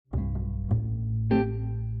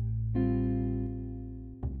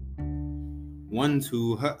1,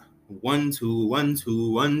 2, huh. 1, 2, 1,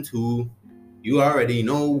 2, 1, 2. You already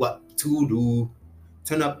know what to do.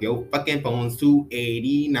 Turn up your fucking phones to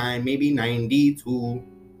 89, maybe 92.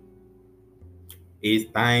 It's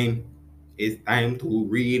time to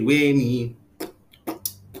read with me.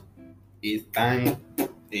 It's time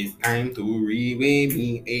to read with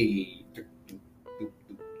me. Hey.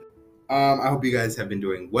 I hope you guys have been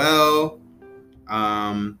doing well.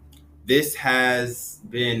 This has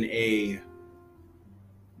been a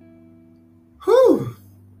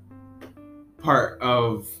part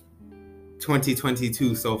of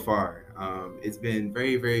 2022 so far. It's been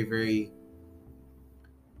very, very, very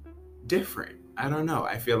different. I don't know.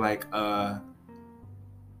 I feel like not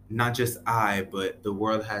just but the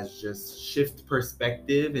world has just shift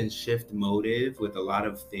perspective and shift motive with a lot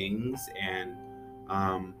of things. And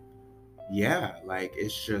yeah, like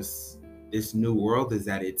it's just this new world is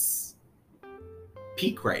at its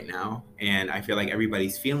peak right now. And I feel like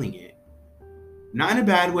everybody's feeling it. Not in a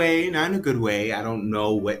bad way, not in a good way. I don't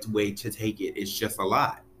know what way to take it. It's just a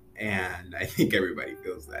lot. And I think everybody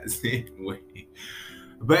feels that same way.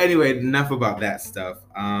 But anyway, enough about that stuff.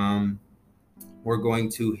 We're going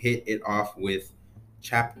to hit it off with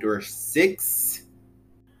chapter 6.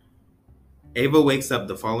 Ava wakes up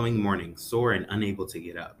the following morning, sore and unable to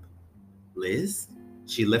get up. Liz?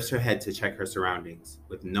 She lifts her head to check her surroundings,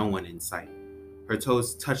 with no one in sight. Her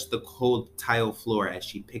toes touch the cold tile floor as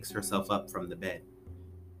she picks herself up from the bed.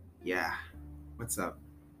 Yeah, what's up?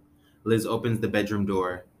 Liz opens the bedroom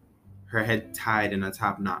door, her head tied in a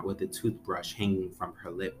top knot with a toothbrush hanging from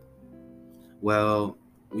her lip. Well,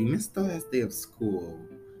 we missed the last day of school,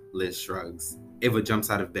 Liz shrugs. Ava jumps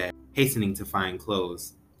out of bed, hastening to find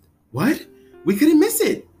clothes. What? We couldn't miss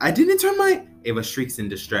it! I didn't turn my... Ava shrieks in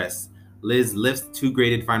distress. Liz lifts 2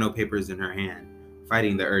 graded final papers in her hand,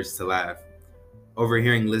 fighting the urge to laugh.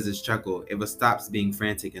 Overhearing Liz's chuckle, Ava stops being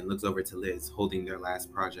frantic and looks over to Liz, holding their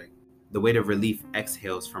last project. The weight of relief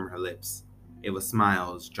exhales from her lips. Ava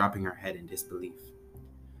smiles, dropping her head in disbelief.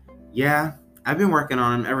 Yeah, I've been working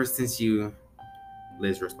on him ever since you...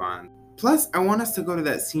 Liz responds. Plus, I want us to go to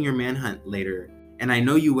that senior manhunt later, and I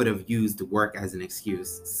know you would have used work as an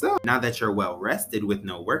excuse. So, now that you're well rested with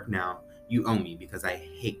no work now, you owe me because I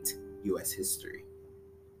hate U.S. history.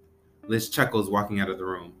 Liz chuckles, walking out of the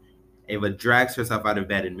room. Ava drags herself out of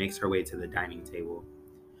bed and makes her way to the dining table.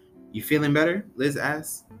 You feeling better? Liz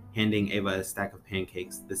asks, handing Ava a stack of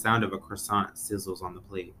pancakes. The sound of a croissant sizzles on the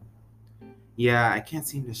plate. Yeah, I can't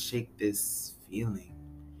seem to shake this feeling.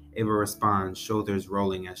 Ava responds, shoulders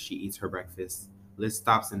rolling as she eats her breakfast. Liz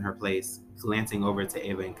stops in her place, glancing over to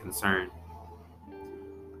Ava in concern.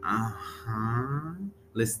 Uh-huh.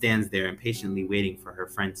 Liz stands there impatiently waiting for her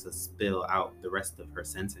friend to spill out the rest of her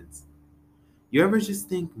sentence. You ever just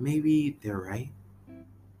think maybe they're right?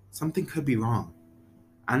 Something could be wrong.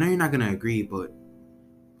 I know you're not gonna agree, but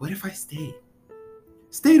what if I stayed?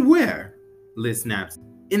 Stayed where? Liz snaps.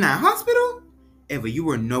 In that hospital? Ava, you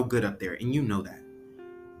were no good up there, and you know that.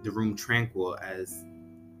 The room tranquil as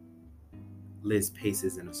Liz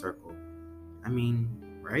paces in a circle. I mean,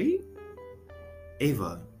 right?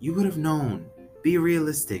 Ava, you would have known. Be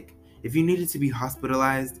realistic. If you needed to be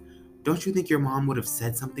hospitalized, don't you think your mom would have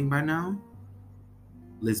said something by now?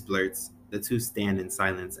 Liz blurts. The two stand in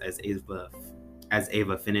silence as Ava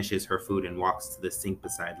finishes her food and walks to the sink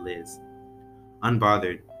beside Liz.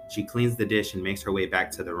 Unbothered, she cleans the dish and makes her way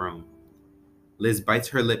back to the room. Liz bites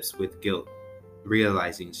her lips with guilt,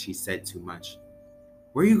 realizing she said too much.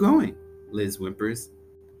 Where are you going? Liz whimpers.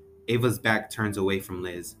 Ava's back turns away from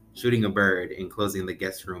Liz, shooting a bird and closing the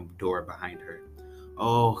guest room door behind her.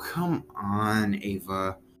 Oh, come on,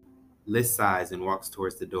 Ava. Liz sighs and walks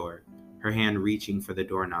towards the door, her hand reaching for the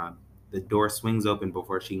doorknob. The door swings open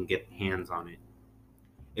before she can get hands on it.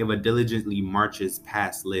 Ava diligently marches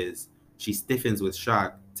past Liz. She stiffens with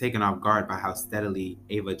shock, taken off guard by how steadily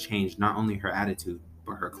Ava changed not only her attitude,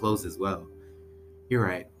 but her clothes as well. You're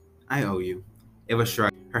right. I owe you. Ava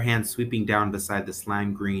shrugged, her hand sweeping down beside the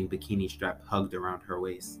slime green bikini strap hugged around her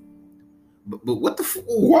waist. But what the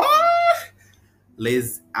what?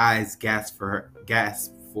 Liz's eyes gasp for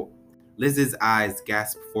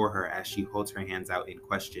her as she holds her hands out in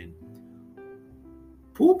question.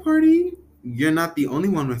 Pool party? You're not the only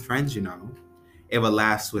one with friends, you know. Ava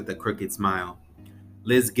laughs with a crooked smile.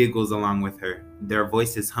 Liz giggles along with her. Their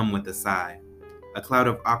voices hum with a sigh, a cloud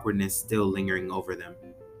of awkwardness still lingering over them.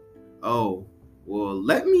 Oh, well,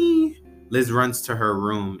 let me... Liz runs to her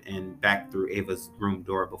room and back through Ava's room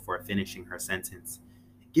door before finishing her sentence.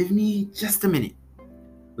 Give me just a minute.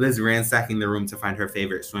 Liz ransacking the room to find her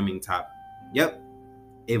favorite swimming top. Yep.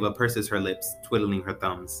 Ava purses her lips, twiddling her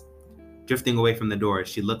thumbs. Drifting away from the door,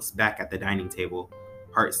 she looks back at the dining table.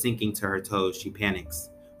 Heart sinking to her toes, she panics.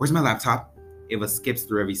 Where's my laptop? Ava skips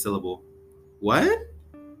through every syllable. What?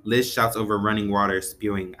 Liz shouts over running water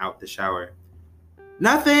spewing out the shower.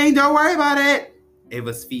 Nothing, don't worry about it.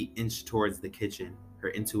 Ava's feet inch towards the kitchen,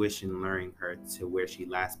 her intuition luring her to where she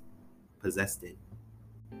last possessed it.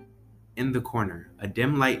 In the corner, a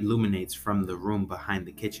dim light illuminates from the room behind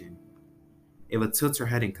the kitchen. Ava tilts her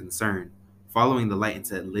head in concern, following the light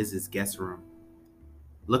into Liz's guest room.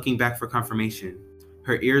 Looking back for confirmation,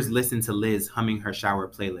 her ears listen to Liz humming her shower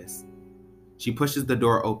playlist. She pushes the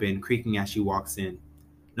door open, creaking as she walks in.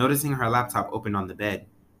 Noticing her laptop open on the bed,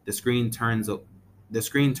 the screen turned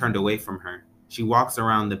away from her. She walks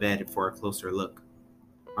around the bed for a closer look.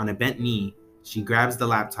 On a bent knee, she grabs the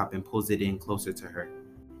laptop and pulls it in closer to her.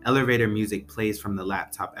 Elevator music plays from the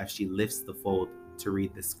laptop as she lifts the fold to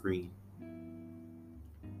read the screen.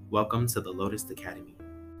 Welcome to the Lotus Academy.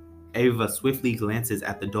 Ava swiftly glances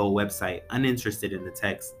at the dull website, uninterested in the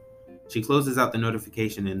text. She closes out the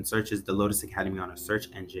notification and searches the Lotus Academy on a search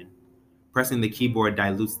engine. Pressing the keyboard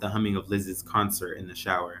dilutes the humming of Liz's concert in the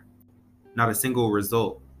shower. Not a single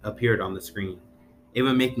result appeared on the screen.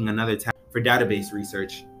 Ava making another tab for database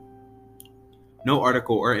research. No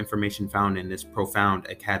article or information found in this profound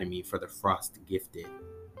academy for the Frost gifted.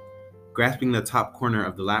 Grasping the top corner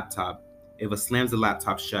of the laptop, Ava slams the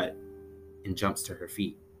laptop shut and jumps to her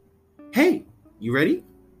feet. Hey, you ready?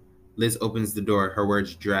 Liz opens the door, her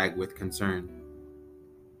words drag with concern.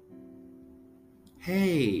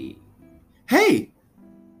 Hey,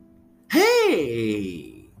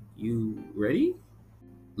 you ready?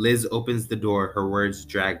 Liz opens the door, her words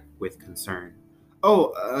drag with concern.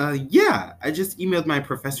 Yeah, I just emailed my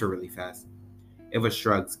professor really fast. Ava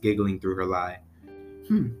shrugs, giggling through her lie.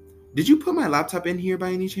 Did you put my laptop in here by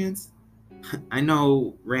any chance? I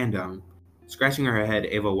know, random. Scratching her head,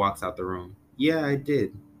 Ava walks out the room. Yeah, I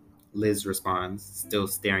did. Liz responds, still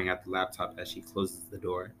staring at the laptop as she closes the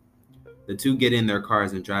door. The two get in their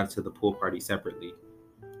cars and drive to the pool party separately.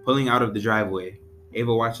 Pulling out of the driveway,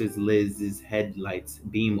 Ava watches Liz's headlights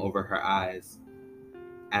beam over her eyes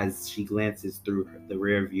as she glances through the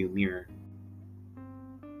rearview mirror.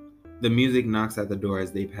 The music knocks at the door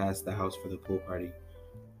as they pass the house for the pool party.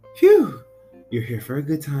 Phew! You're here for a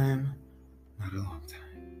good time, not a long time.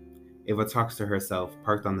 Ava talks to herself,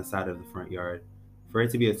 parked on the side of the front yard. For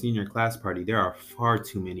it to be a senior class party, there are far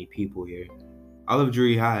too many people here. Olive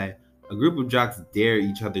Drury High, a group of jocks dare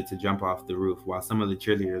each other to jump off the roof while some of the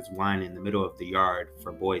cheerleaders whine in the middle of the yard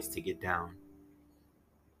for boys to get down.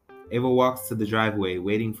 Ava walks to the driveway,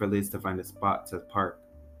 waiting for Liz to find a spot to park.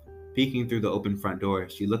 Peeking through the open front door,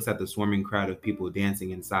 she looks at the swarming crowd of people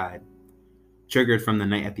dancing inside. Triggered from the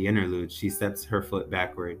night at the interlude, she steps her foot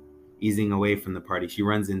backward. Easing away from the party, she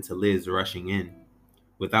runs into Liz rushing in.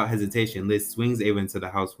 Without hesitation, Liz swings Ava into the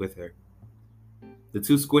house with her. The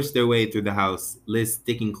two squish their way through the house, Liz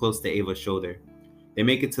sticking close to Ava's shoulder. They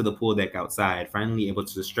make it to the pool deck outside, finally able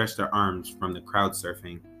to stretch their arms from the crowd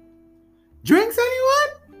surfing. Drinks,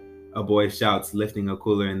 anyone? A boy shouts, lifting a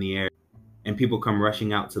cooler in the air, and people come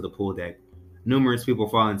rushing out to the pool deck. Numerous people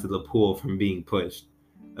fall into the pool from being pushed.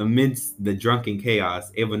 Amidst the drunken chaos,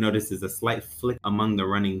 Ava notices a slight flick among the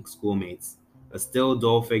running schoolmates. A still,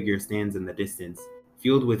 dull figure stands in the distance.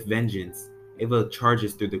 Fueled with vengeance, Ava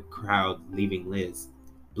charges through the crowd, leaving Liz.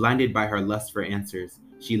 Blinded by her lust for answers,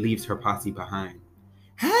 she leaves her posse behind.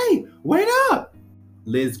 Hey, wait up!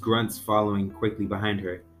 Liz grunts, following quickly behind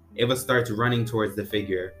her. Ava starts running towards the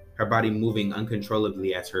figure, her body moving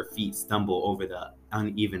uncontrollably as her feet stumble over the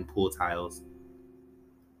uneven pool tiles.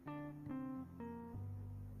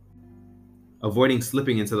 Avoiding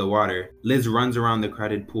slipping into the water, Liz runs around the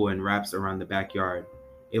crowded pool and wraps around the backyard.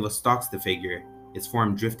 Ava stalks the figure, its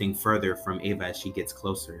form drifting further from Ava as she gets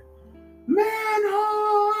closer.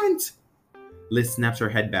 Manhunt! Liz snaps her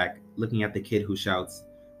head back, looking at the kid who shouts.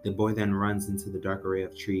 The boy then runs into the dark array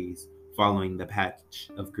of trees, following the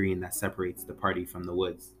patch of green that separates the party from the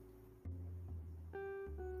woods.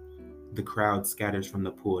 The crowd scatters from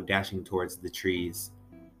the pool, dashing towards the trees.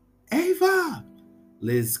 Ava!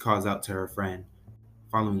 Liz calls out to her friend,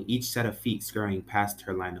 following each set of feet scurrying past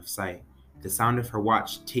her line of sight. The sound of her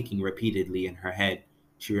watch ticking repeatedly in her head,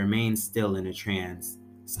 she remains still in a trance,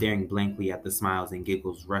 staring blankly at the smiles and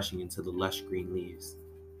giggles rushing into the lush green leaves.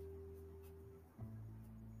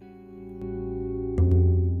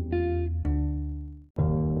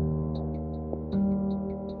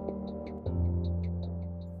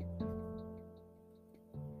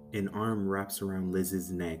 An arm wraps around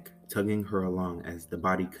Liz's neck, tugging her along as the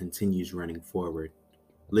body continues running forward.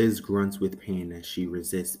 Liz grunts with pain as she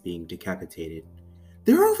resists being decapitated.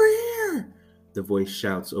 They're over here! The voice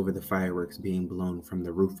shouts over the fireworks being blown from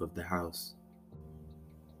the roof of the house.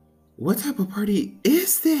 What type of party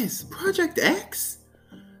is this? Project X?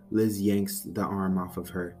 Liz yanks the arm off of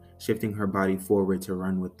her, shifting her body forward to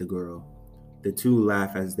run with the girl. The two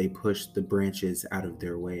laugh as they push the branches out of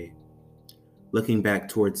their way. Looking back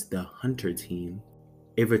towards the hunter team,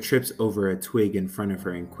 Ava trips over a twig in front of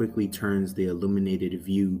her and quickly turns the illuminated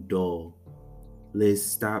view dull. Liz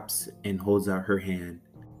stops and holds out her hand.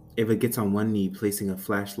 Ava gets on one knee, placing a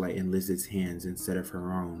flashlight in Liz's hands instead of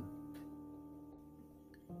her own.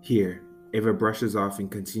 Here, Ava brushes off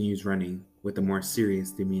and continues running with a more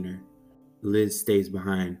serious demeanor. Liz stays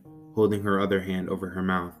behind, holding her other hand over her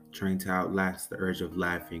mouth, trying to outlast the urge of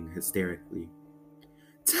laughing hysterically.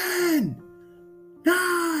 10!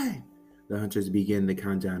 9! The hunters begin the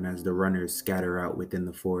countdown as the runners scatter out within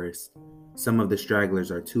the forest. Some of the stragglers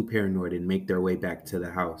are too paranoid and make their way back to the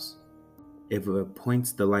house. Ava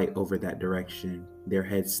points the light over that direction. Their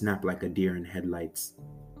heads snap like a deer in headlights.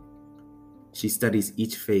 She studies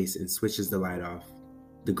each face and switches the light off.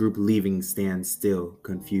 The group leaving stands still,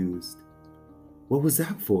 confused. What was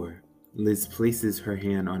that for? Liz places her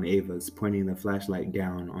hand on Ava's, pointing the flashlight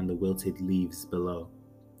down on the wilted leaves below.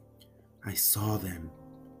 I saw them,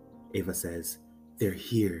 Ava says. They're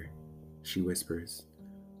here, she whispers.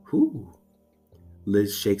 Who?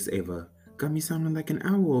 Liz shakes Ava. Got me sounding like an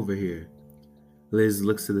owl over here. Liz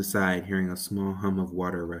looks to the side, hearing a small hum of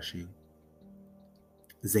water rushing.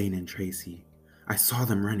 Zane and Tracy. I saw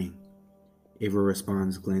them running. Ava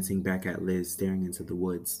responds, glancing back at Liz, staring into the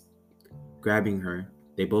woods. Grabbing her,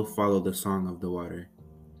 they both follow the song of the water.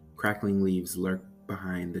 Crackling leaves lurk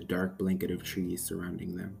behind the dark blanket of trees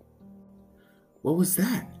surrounding them. What was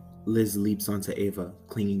that? Liz leaps onto Ava,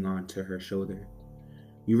 clinging onto her shoulder.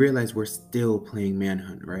 You realize we're still playing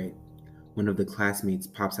manhunt, right? One of the classmates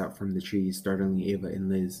pops out from the trees, startling Ava and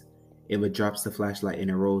Liz. Ava drops the flashlight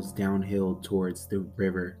and it rolls downhill towards the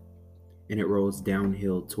river.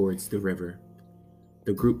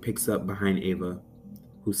 The group picks up behind Ava,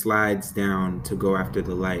 who slides down to go after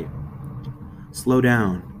the light. Slow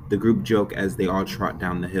down, the group joke as they all trot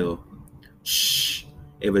down the hill. Shh!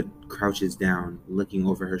 Ava crouches down, looking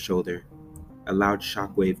over her shoulder. A loud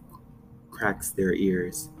shockwave cracks their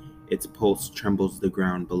ears. Its pulse trembles the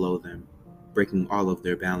ground below them, breaking all of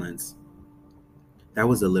their balance. That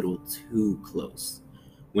was a little too close.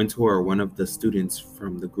 Wintour, one of the students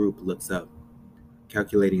from the group, looks up,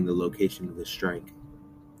 calculating the location of the strike.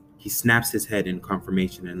 He snaps his head in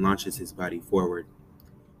confirmation and launches his body forward.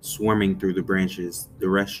 Swarming through the branches, the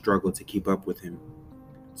rest struggle to keep up with him.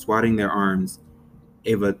 Swatting their arms,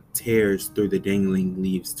 Ava tears through the dangling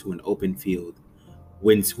leaves to an open field.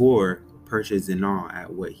 Wintour perches in awe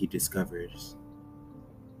at what he discovers.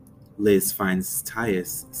 Liz finds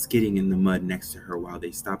Tyus skidding in the mud next to her while they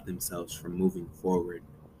stop themselves from moving forward.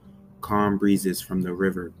 Calm breezes from the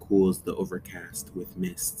river cools the overcast with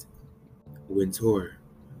mist. Wintour,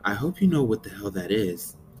 I hope you know what the hell that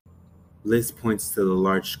is. Liz points to the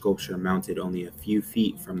large sculpture mounted only a few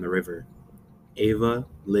feet from the river. Ava,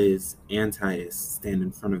 Liz, and Tyus stand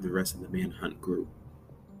in front of the rest of the manhunt group.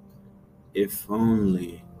 If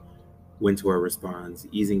only, Wintour responds,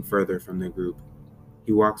 easing further from the group.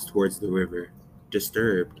 He walks towards the river.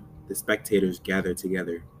 Disturbed, the spectators gather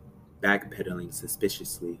together, backpedaling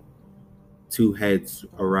suspiciously. Two heads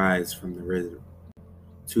rise from the river,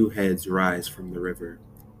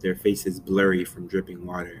 their faces blurry from dripping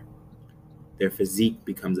water. Their physique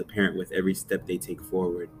becomes apparent with every step they take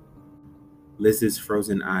forward. Liz's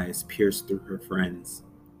frozen eyes pierce through her friends.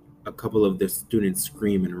 A couple of the students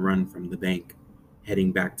scream and run from the bank,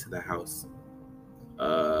 heading back to the house.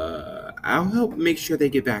 I'll help make sure they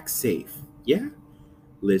get back safe, yeah?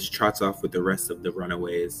 Liz trots off with the rest of the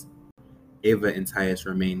runaways. Ava and Tyus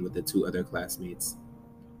remain with the two other classmates.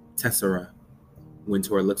 Tessera.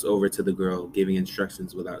 Wintour looks over to the girl, giving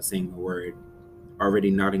instructions without saying a word.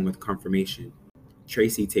 Already nodding with confirmation,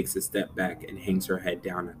 Tracy takes a step back and hangs her head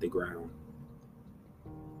down at the ground.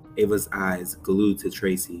 Ava's eyes glued to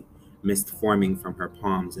Tracy, mist forming from her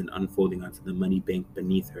palms and unfolding onto the muddy bank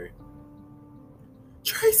beneath her.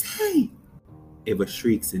 Tracy! Ava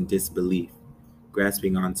shrieks in disbelief,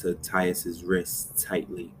 grasping onto Tyus's wrists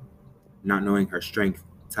tightly. Not knowing her strength,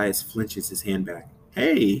 Tyus flinches his hand back.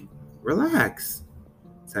 Hey, relax.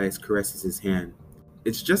 Tyus caresses his hand.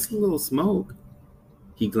 It's just a little smoke.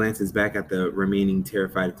 He glances back at the remaining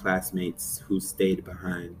terrified classmates who stayed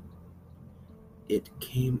behind. It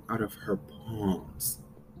came out of her palms.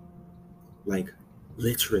 Like,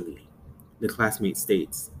 literally. The classmate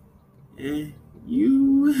states.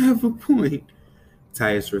 You have a point,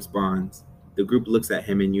 Tyus responds. The group looks at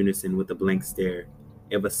him in unison with a blank stare.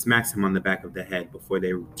 Ava smacks him on the back of the head before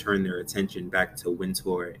they turn their attention back to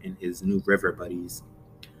Wintour and his new river buddies,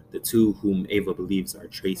 the two whom Ava believes are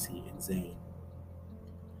Tracy and Zane.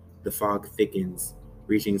 The fog thickens,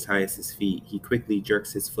 reaching Tyus's feet. He quickly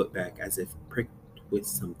jerks his foot back as if pricked with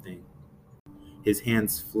something. His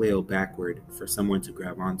hands flail backward for someone to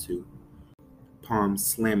grab onto. Palms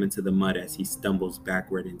slam into the mud as he stumbles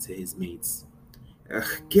backward into his mates. Ugh,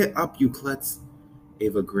 get up, you klutz!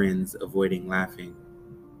 Ava grins, avoiding laughing.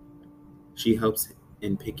 She helps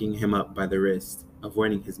in picking him up by the wrist,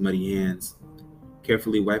 avoiding his muddy hands.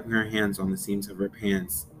 Carefully wiping her hands on the seams of her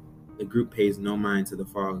pants, the group pays no mind to the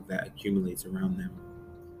fog that accumulates around them.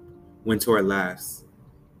 Wintour laughs,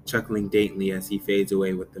 chuckling daintily as he fades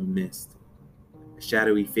away with the mist. A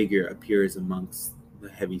shadowy figure appears amongst the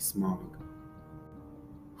heavy smog.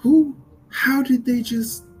 How did they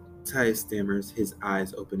just... Tyus stammers, his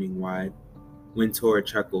eyes opening wide. Wintour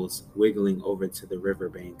chuckles, wiggling over to the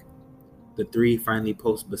riverbank. The three finally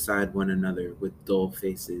post beside one another with dull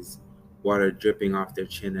faces, water dripping off their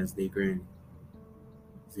chin as they grin.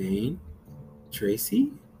 Zane?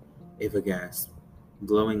 Tracy? Ava gasps.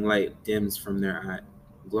 Glowing light dims from their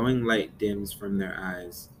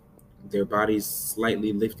eyes, their bodies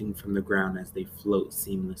slightly lifting from the ground as they float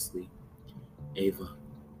seamlessly. Ava,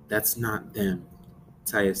 that's not them,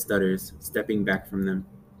 Tyus stutters, stepping back from them.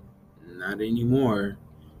 Not anymore,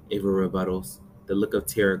 Ava rebuttals. The look of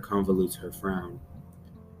terror convolutes her frown.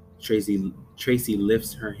 Tracy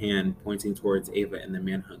lifts her hand, pointing towards Ava and the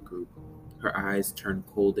manhunt group. Her eyes turn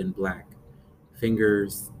cold and black,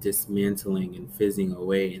 fingers dismantling and fizzing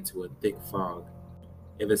away into a thick fog.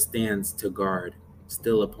 Ava stands to guard,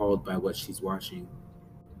 still appalled by what she's watching.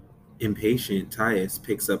 Impatient, Tyus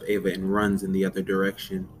picks up Ava and runs in the other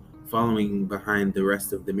direction, following behind the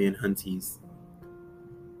rest of the manhunties.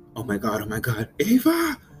 Oh my god,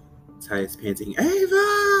 Ava! Tyus panting,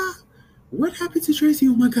 Ava! What happened to Tracy?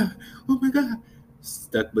 Oh my god.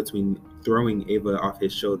 Stuck between throwing Ava off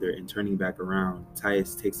his shoulder and turning back around,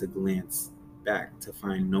 Tyus takes a glance back to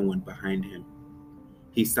find no one behind him.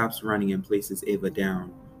 He stops running and places Ava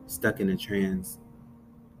down, stuck in a trance.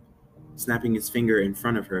 Snapping his finger in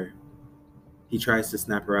front of her, he tries to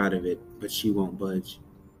snap her out of it, but she won't budge.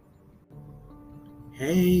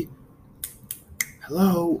 Hey,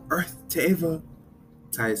 hello, Earth to Ava.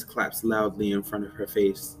 Tyus claps loudly in front of her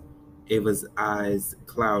face. Ava's eyes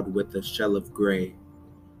cloud with a shell of gray.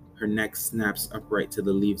 Her neck snaps upright to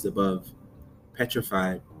the leaves above.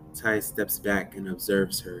 Petrified, Tyus steps back and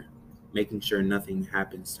observes her, making sure nothing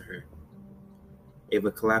happens to her.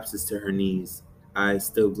 Ava collapses to her knees, eyes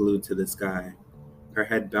still glued to the sky. Her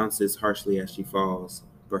head bounces harshly as she falls,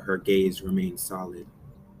 but her gaze remains solid.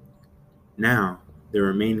 Now, the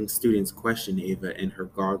remaining students question Ava in her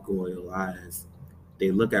gargoyle eyes. They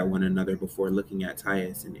look at one another before looking at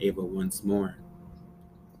Tyus and Ava once more.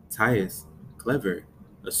 Tyus, clever,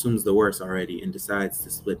 assumes the worst already and decides to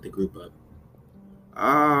split the group up.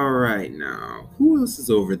 Alright now, who else is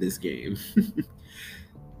over this game?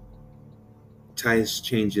 Tyus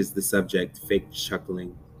changes the subject, fake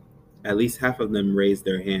chuckling. At least half of them raise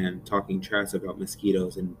their hand, talking trash about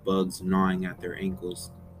mosquitoes and bugs gnawing at their ankles.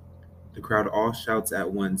 The crowd all shouts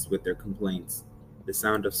at once with their complaints. The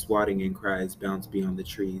sound of swatting and cries bounce beyond the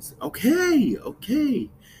trees. Okay.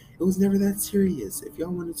 It was never that serious. If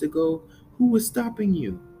y'all wanted to go, who was stopping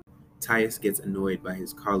you? Tyus gets annoyed by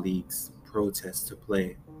his colleagues' protest to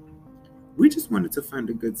play. We just wanted to find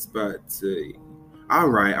a good spot to...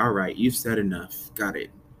 Alright, you've said enough. Got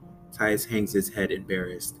it. Tyus hangs his head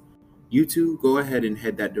embarrassed. You two go ahead and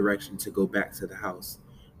head that direction to go back to the house.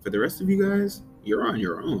 For the rest of you guys, you're on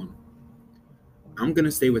your own. I'm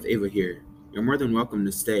gonna stay with Ava here. You're more than welcome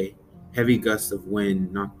to stay. Heavy gusts of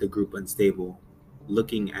wind knocked the group unstable.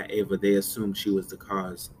 Looking at Ava, they assumed she was the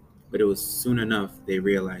cause, but it was soon enough they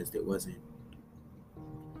realized it wasn't.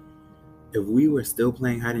 If we were still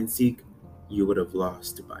playing hide and seek, you would have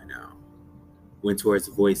lost by now. Wintour's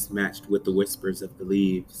voice matched with the whispers of the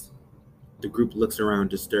leaves. The group looks around,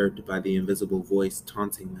 disturbed by the invisible voice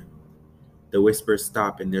taunting them. The whispers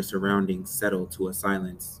stop and their surroundings settle to a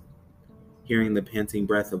silence. Hearing the panting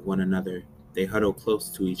breath of one another, they huddle close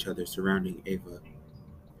to each other surrounding Ava.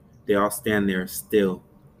 They all stand there still,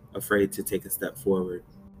 afraid to take a step forward.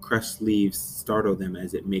 Crushed leaves startle them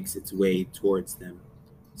as it makes its way towards them.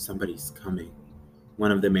 Somebody's coming,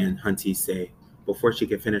 one of the manhunties say. Before she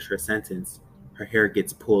can finish her sentence, her hair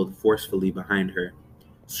gets pulled forcefully behind her.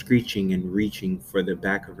 Screeching and reaching for the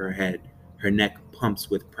back of her head, her neck pumps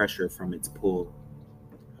with pressure from its pull.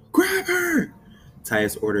 Grab her!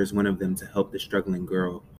 Tyus orders one of them to help the struggling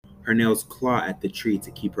girl. Her nails claw at the tree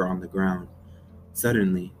to keep her on the ground.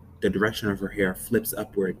 Suddenly, The direction of her hair flips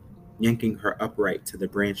upward, yanking her upright to the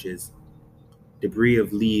branches. Debris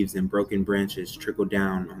of leaves and broken branches trickle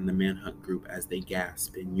down on the manhunt group as they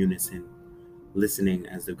gasp in unison, listening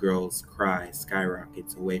as the girl's cry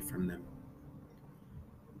skyrockets away from them.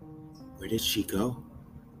 Where did she go?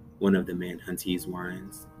 One of the manhuntees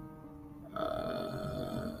whines.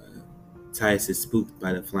 Uh, Tyus is spooked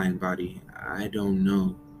by the flying body. I don't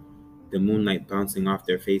know. The moonlight bouncing off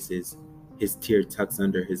their faces, his tear tucks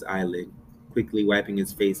under his eyelid, quickly wiping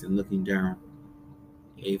his face and looking down.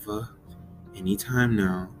 Ava, any time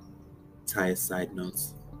now, Tyus side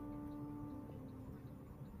notes.